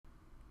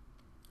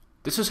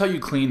This is how you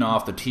clean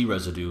off the tea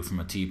residue from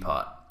a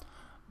teapot.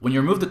 When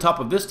you remove the top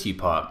of this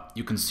teapot,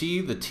 you can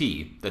see the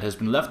tea that has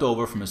been left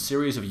over from a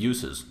series of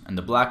uses and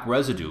the black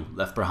residue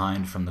left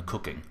behind from the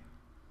cooking.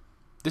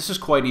 This is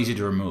quite easy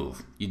to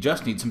remove. You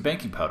just need some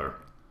baking powder.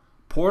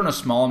 Pour in a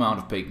small amount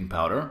of baking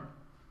powder.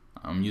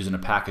 I'm using a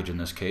package in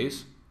this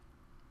case.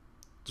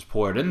 Just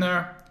pour it in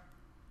there.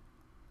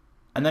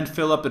 And then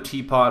fill up the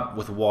teapot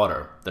with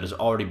water that is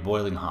already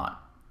boiling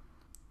hot.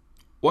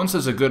 Once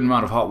there's a good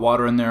amount of hot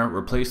water in there,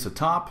 replace the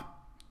top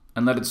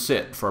and let it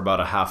sit for about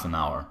a half an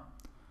hour.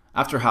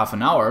 After half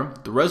an hour,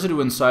 the residue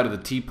inside of the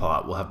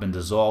teapot will have been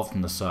dissolved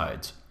from the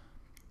sides.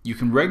 You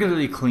can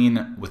regularly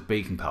clean with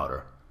baking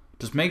powder.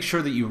 Just make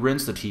sure that you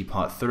rinse the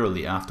teapot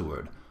thoroughly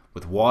afterward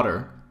with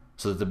water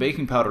so that the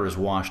baking powder is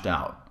washed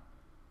out.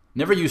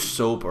 Never use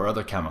soap or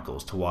other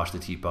chemicals to wash the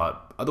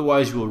teapot,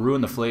 otherwise you will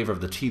ruin the flavor of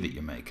the tea that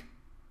you make.